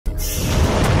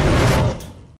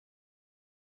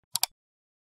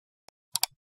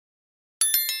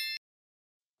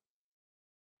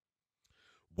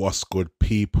What's good,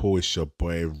 people? It's your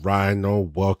boy Rhino.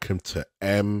 Welcome to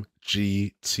MGTV.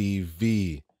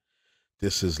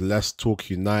 This is Let's Talk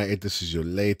United. This is your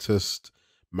latest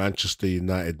Manchester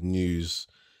United news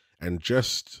and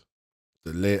just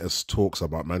the latest talks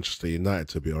about Manchester United,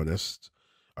 to be honest.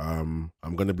 I'm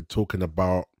going to be talking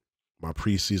about my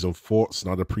preseason thoughts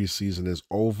now the preseason is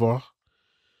over.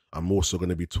 I'm also going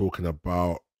to be talking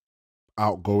about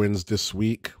outgoings this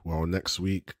week. Well, next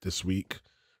week, this week.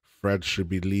 Fred should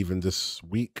be leaving this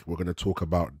week. We're going to talk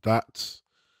about that.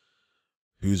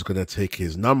 Who's going to take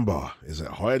his number? Is it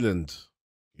Hojlund?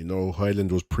 You know,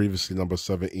 Hojlund was previously number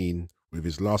 17 with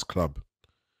his last club.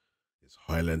 Is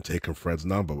Hojlund taking Fred's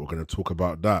number? We're going to talk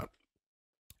about that.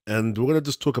 And we're going to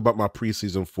just talk about my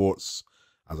preseason thoughts.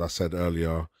 As I said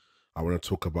earlier, I want to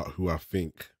talk about who I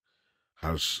think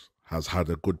has had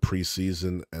a good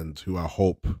preseason and who I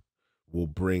hope will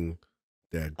bring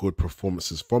their good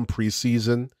performances from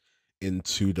preseason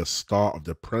into the start of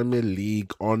the Premier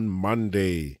League on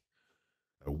Monday.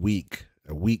 A week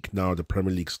now the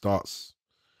Premier League starts.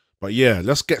 But yeah,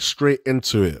 let's get straight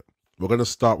into it. We're going to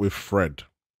start with Fred.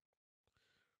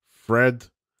 Fred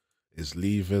is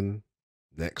leaving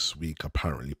next week,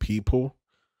 apparently. People,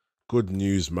 good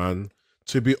news, man.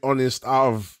 To be honest,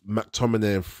 out of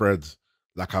McTominay and Fred,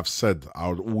 like I've said, I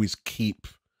would always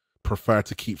prefer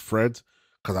to keep Fred,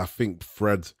 because I think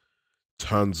Fred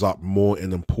turns up more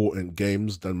in important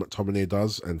games than McTominay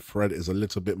does, and Fred is a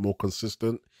little bit more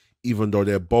consistent, even though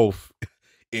they're both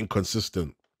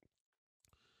inconsistent.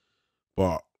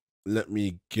 But let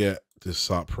me get this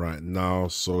up right now.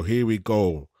 So here we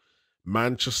go.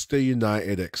 Manchester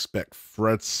United expect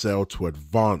Fred Sale to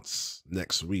advance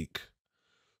next week.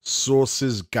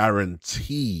 Sources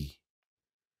guarantee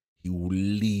he will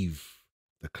leave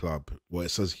the club. Well, it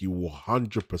says he will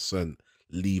 100%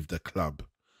 leave the club.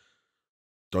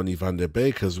 Donny van der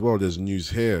Beek as well, there's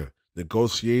news here.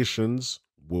 Negotiations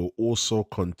will also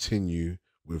continue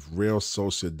with Real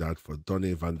Sociedad for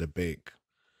Donny van der Beek.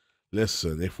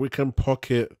 Listen, if we can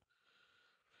pocket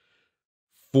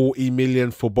 40 million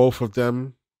for both of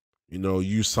them, you know,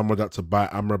 use some of that to buy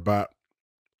Amrabat,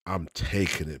 I'm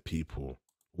taking it, people.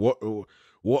 What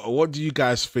do you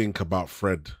guys think about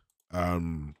Fred?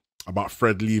 About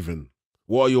Fred leaving?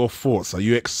 What are your thoughts? Are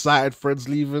you excited Fred's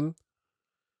leaving?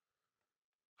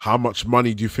 How much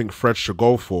money do you think Fred should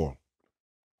go for?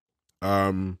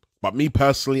 But me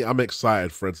personally, I'm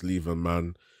excited Fred's leaving,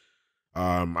 man.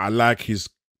 I like his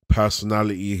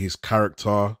personality, his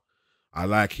character. I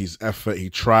like his effort.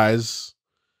 He tries.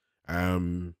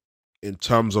 In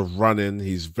terms of running,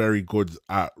 he's very good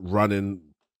at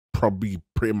running, probably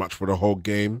pretty much for the whole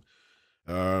game.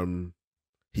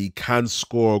 He can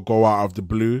score, go out of the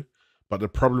blue, but the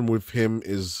problem with him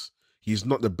is he's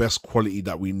not the best quality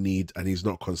that we need, and he's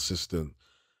not consistent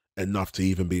enough to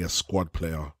even be a squad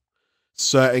player.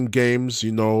 Certain games,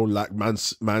 you know, like when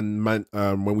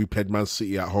we played Man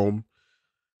City at home,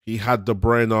 he had De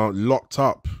Bruyne locked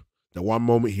up. The one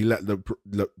moment he let De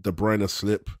Bruyne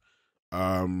slip,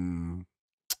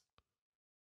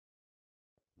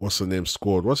 what's the name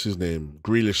scored? What's his name?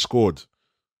 Grealish scored.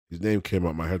 His name came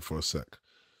out my head for a sec.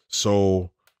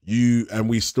 So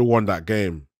we still won that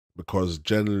game because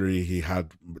generally he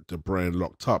had De Bruyne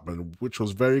locked up, and which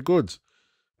was very good.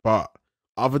 But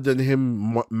other than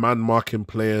him man marking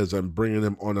players and bringing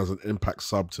them on as an impact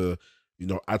sub to, you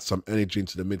know, add some energy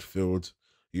into the midfield,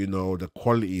 you know, the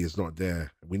quality is not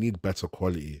there. We need better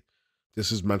quality.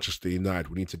 This is Manchester United.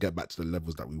 We need to get back to the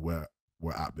levels that we were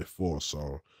at before.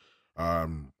 So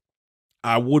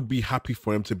I would be happy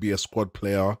for him to be a squad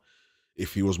player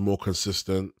if he was more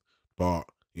consistent. But,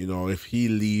 you know, if he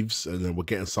leaves and then we're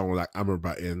getting someone like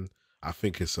Amrabat in, I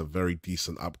think it's a very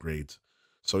decent upgrade.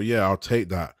 So yeah, I'll take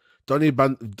that. Donny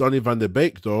van der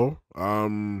Beek though,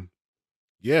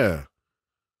 yeah,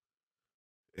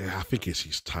 I think it's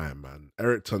his time, man.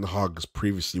 Erik ten Hag has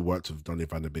previously worked with Donny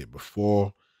van der Beek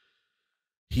before.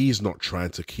 He's not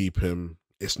trying to keep him.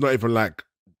 It's not even like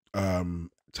Ten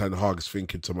Hag's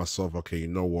thinking to myself, okay, you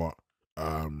know what?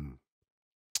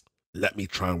 Let me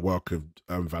try and work with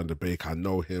Van der Beek. I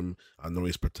know him, I know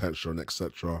his potential and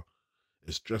etc.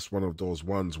 It's just one of those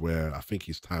ones where I think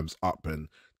his time's up and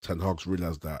Ten Hag's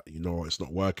realized that, you know, it's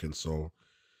not working. So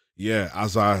yeah,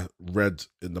 as I read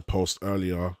in the post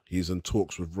earlier, he's in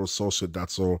talks with Real Sociedad.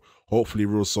 So hopefully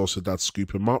Real Sociedad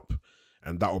scoop him up,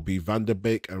 and that will be Van der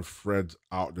Beek and Fred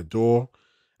out the door.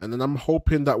 And then I'm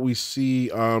hoping that we see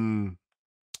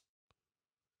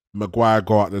Maguire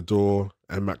go out the door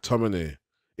and McTominay.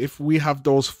 If we have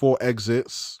those 4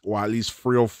 exits, or at least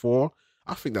 3 or 4,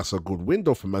 I think that's a good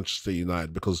window for Manchester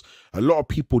United, because a lot of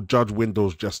people judge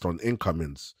windows just on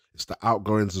incomings. It's the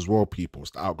outgoings as well, people.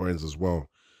 It's the outgoings as well.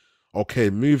 Okay,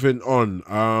 moving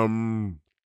on.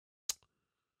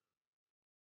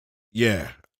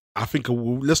 Yeah, I think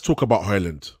let's talk about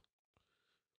Hojlund,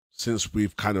 since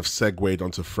we've kind of segued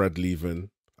onto Fred leaving.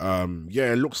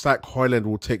 Yeah, it looks like Hojlund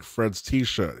will take Fred's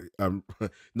t-shirt.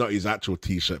 Not his actual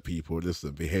t-shirt, people.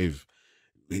 Listen, behave.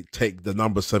 Take the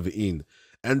number 17.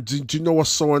 And do you know what's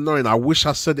so annoying? I wish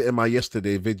I said it in my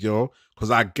yesterday video,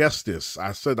 because I guessed this.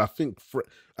 I said I think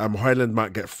Hojlund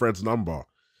might get Fred's number,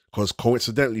 because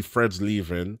coincidentally Fred's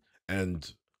leaving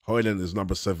and Hojlund is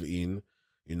number 17.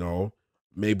 You know,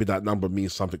 maybe that number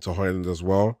means something to Hojlund as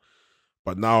well.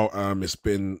 But now it's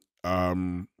been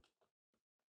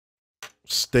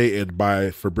stated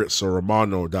by Fabrizio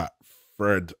Romano that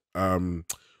Fred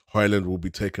Hojlund will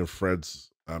be taking Fred's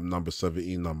number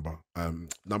 17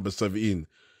 number 17.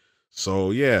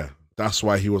 So yeah, that's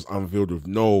why he was unveiled with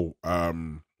no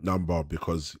number,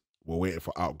 because we're waiting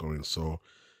for outgoing. So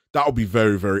that'll be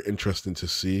very, very interesting to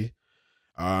see.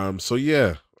 So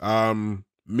yeah,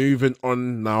 moving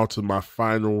on now to my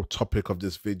final topic of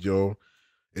this video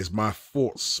is my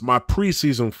thoughts, my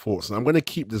preseason thoughts. And I'm going to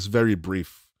keep this very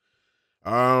brief.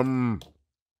 Yeah,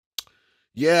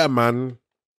 man,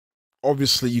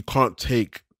 obviously you can't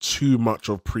take too much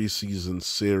of preseason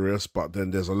serious, but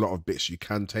then there's a lot of bits you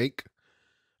can take.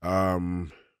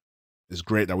 It's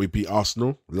great that we beat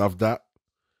Arsenal. Love that.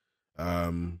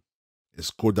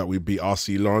 It's good that we beat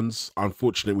RC Lens.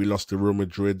 Unfortunately, we lost to Real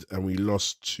Madrid and we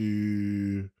lost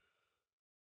to...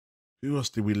 Who else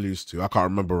did we lose to? I can't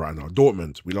remember right now.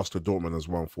 Dortmund. We lost to Dortmund as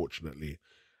well, unfortunately.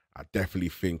 I definitely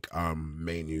think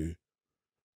MAINOO,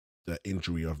 the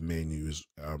injury of MAINOO is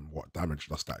what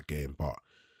damaged us that game. But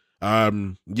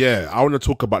yeah, I want to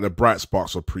talk about the bright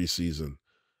sparks of preseason.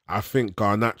 I think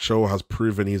Garnacho has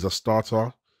proven he's a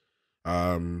starter.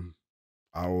 I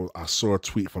saw a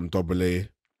tweet from AA,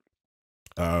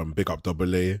 big up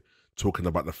AA, talking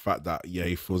about the fact that, yeah,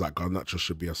 he feels like Garnacho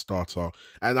should be a starter.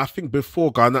 And I think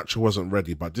before, Garnacho wasn't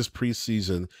ready, but this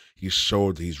preseason, he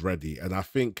showed he's ready. And I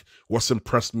think what's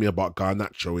impressed me about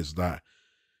Garnacho is that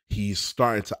he's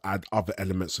starting to add other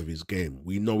elements of his game.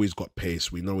 We know he's got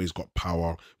pace, we know he's got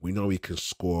power, we know he can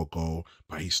score a goal,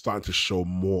 but he's starting to show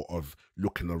more of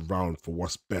looking around for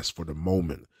what's best for the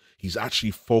moment. He's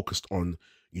actually focused on,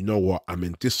 you know what, I'm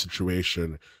in this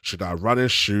situation. Should I run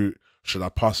and shoot? Should I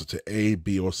pass it to A,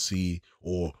 B, or C?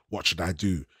 Or what should I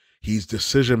do? His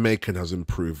decision-making has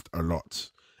improved a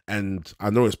lot. And I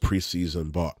know it's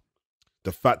preseason, but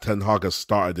the fact Ten Hag has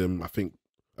started him, I think,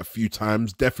 a few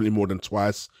times, definitely more than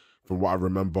twice, from what I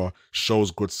remember, shows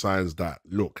good signs that,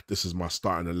 look, this is my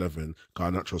starting 11.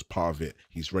 Garnacho's part of it.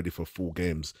 He's ready for full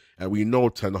games. And we know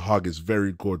Ten Hag is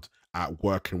very good at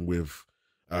working with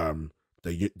the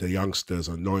youngsters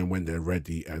and knowing when they're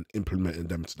ready and implementing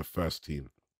them to the first team.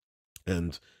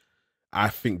 And I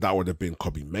think that would have been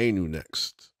KOBBIE MAINOO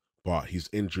next, but his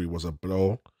injury was a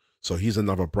blow. So he's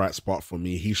another bright spot for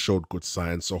me. He showed good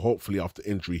signs. So hopefully after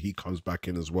injury, he comes back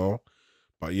in as well.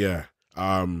 But yeah,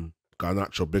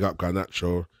 Garnacho, big up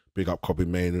Garnacho, big up KOBBIE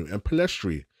MAINOO, and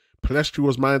Pellistri. Pellistri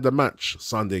was man of the match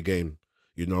Sunday game,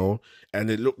 you know,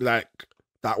 and it looked like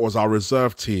that was our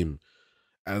reserve team.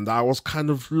 And I was kind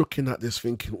of looking at this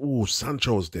thinking, oh,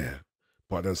 Sancho's there.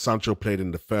 But then Sancho played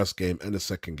in the first game and the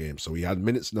second game. So he had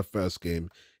minutes in the first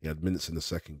game, he had minutes in the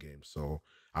second game. So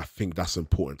I think that's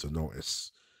important to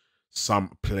notice.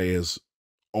 Some players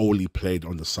only played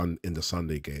on in the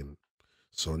Sunday game.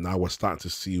 So now we're starting to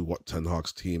see what Ten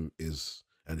Hag's team is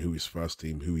and who his first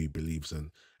team, who he believes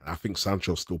in. And I think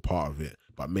Sancho's still part of it,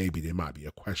 but maybe there might be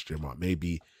a question mark.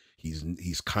 Maybe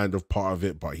he's kind of part of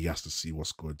it, but he has to see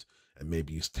what's good, and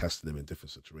maybe he's testing him in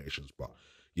different situations. But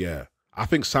yeah, I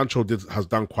think Sancho has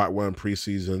done quite well in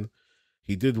preseason.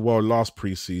 He did well last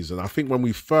preseason. I think when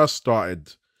we first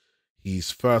started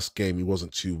his first game, he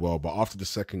wasn't too well, but after the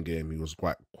second game, he was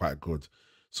quite good.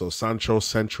 So Sancho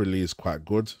centrally is quite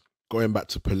good. Going back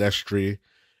to Pellistri,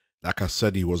 like I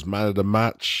said, he was man of the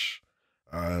match.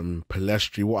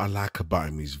 Pellistri, what I like about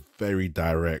him, he's very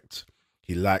direct.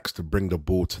 He likes to bring the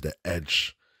ball to the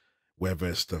edge, whether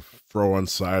it's the throw on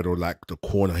side or like the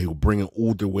corner. He'll bring it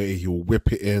all the way. He'll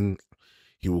whip it in.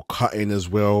 He will cut in as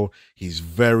well. He's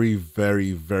very,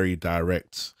 very, very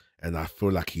direct. And I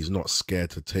feel like he's not scared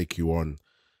to take you on.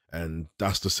 And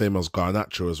that's the same as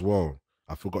Garnacho as well.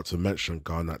 I forgot to mention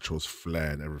Garnacho's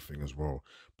flair and everything as well.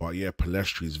 But yeah,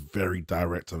 Pellistri is very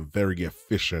direct and very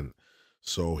efficient.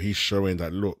 So he's showing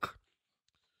that, look,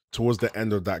 towards the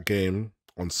end of that game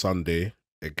on Sunday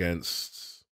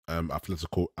against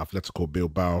Atletico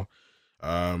Bilbao,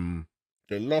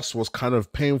 the loss was kind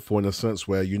of painful in a sense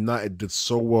where United did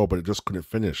so well, but it just couldn't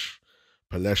finish.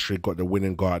 Pellistri got the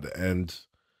winning goal at the end.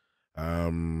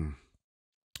 And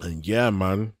yeah,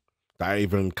 man, that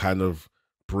even kind of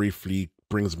briefly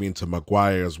brings me into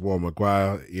Maguire as well.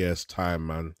 Maguire, yeah, it's time,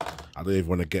 man. I don't even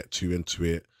want to get too into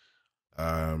it.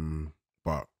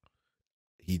 But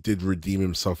he did redeem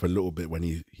himself a little bit when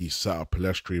he set up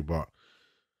Pellistri. But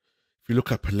if you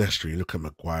look at Pellistri, you look at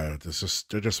Maguire,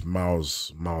 they're just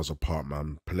miles apart,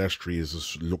 man. Pellistri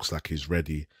just looks like he's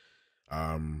ready.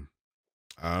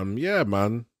 Yeah,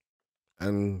 man.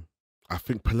 And I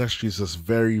think Pellistri is just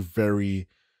very, very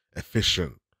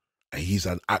efficient. And he's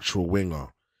an actual winger.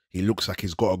 He looks like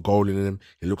he's got a goal in him.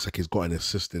 He looks like he's got an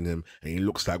assist in him. And he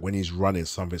looks like when he's running,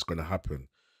 something's going to happen.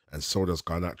 And so does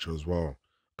Garnacho as well.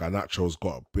 Garnacho's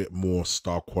got a bit more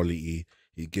star quality.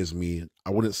 He gives me, I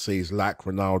wouldn't say he's like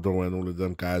Ronaldo and all of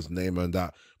them guys, Neymar and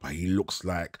that, but he looks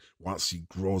like once he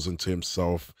grows into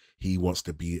himself, he wants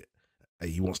to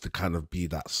kind of be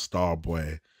that star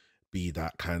boy, be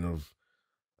that kind of,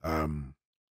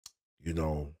 you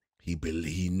know,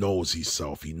 he knows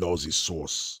himself, he knows his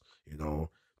source, you know,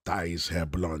 dye his hair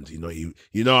blonde, you know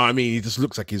what I mean? He just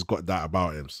looks like he's got that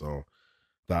about him. So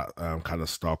that kind of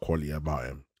star quality about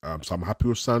him. So I'm happy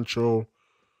with Sancho,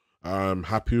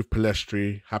 happy with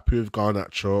Pellistri, happy with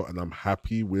Garnacho, and I'm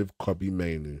happy with KOBBIE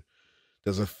MAINOO.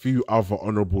 There's a few other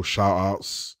honourable shout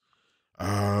outs.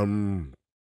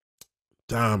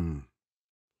 Damn.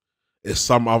 It's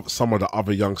some of the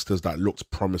other youngsters that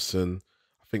looked promising.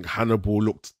 I think Hannibal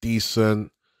looked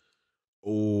decent.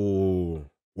 Oh,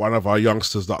 one of our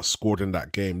youngsters that scored in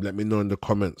that game. Let me know in the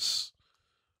comments.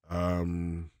 I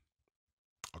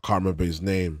can't remember his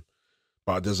name.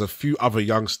 But there's a few other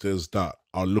youngsters that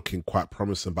are looking quite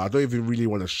promising. But I don't even really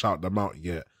want to shout them out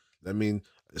yet. I mean,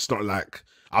 it's not like...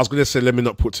 I was going to say let me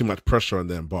not put too much pressure on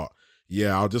them. But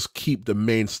yeah, I'll just keep the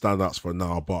main standouts for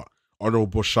now. But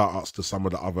honourable shout-outs to some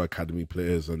of the other academy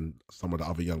players and some of the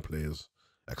other young players,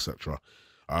 etc.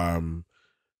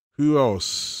 Who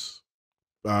else?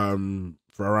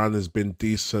 Varane has been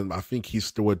decent. I think he's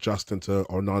still adjusting to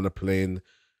Onana playing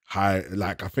high.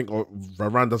 Like, I think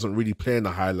Varane doesn't really play in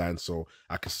the high line, so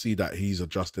I can see that he's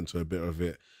adjusting to a bit of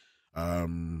it.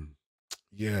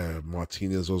 Yeah,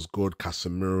 Martinez was good.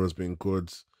 Casemiro has been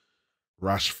good.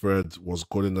 Rashford was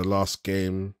good in the last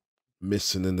game,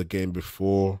 missing in the game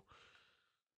before.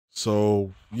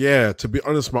 So yeah, to be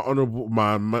honest, my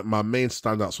main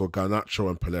standouts were Garnacho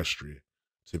and Pellistri,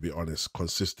 to be honest,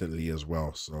 consistently as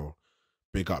well. So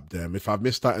big up them. If I've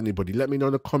missed out anybody, let me know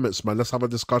in the comments, man. Let's have a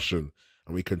discussion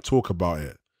and we can talk about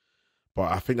it.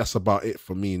 But I think that's about it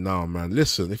for me now, man.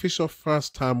 Listen, if it's your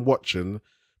first time watching,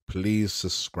 please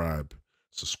subscribe.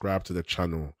 Subscribe to the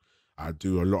channel. I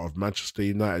do a lot of Manchester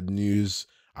United news.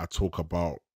 I talk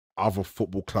about other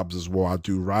football clubs as well. I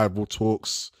do rival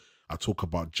talks. I talk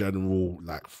about general,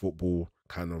 like, football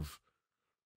kind of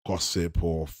gossip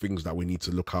or things that we need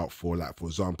to look out for. Like, for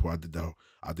example, I did the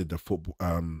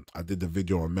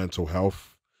video on mental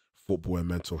health, football and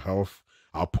mental health.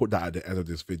 I'll put that at the end of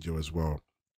this video as well,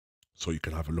 so you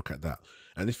can have a look at that.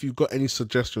 And if you've got any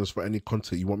suggestions for any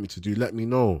content you want me to do, let me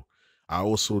know. I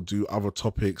also do other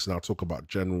topics and I'll talk about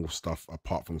general stuff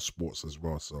apart from sports as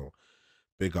well. So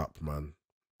big up, man.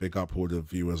 Big up all the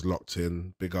viewers locked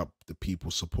in. Big up the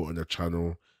people supporting the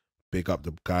channel. Big up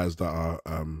the guys that are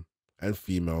and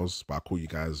females, but I call you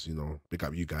guys, you know, big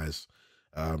up you guys,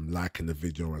 liking the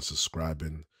video and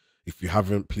subscribing. If you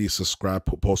haven't, please subscribe,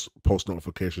 put post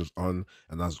notifications on,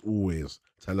 and as always,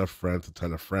 tell a friend to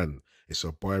tell a friend. It's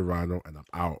your boy Rhino, and I'm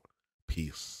out.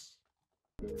 Peace.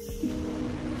 Hey,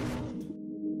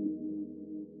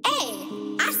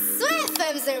 I swear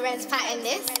firms and rents pattern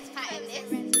this.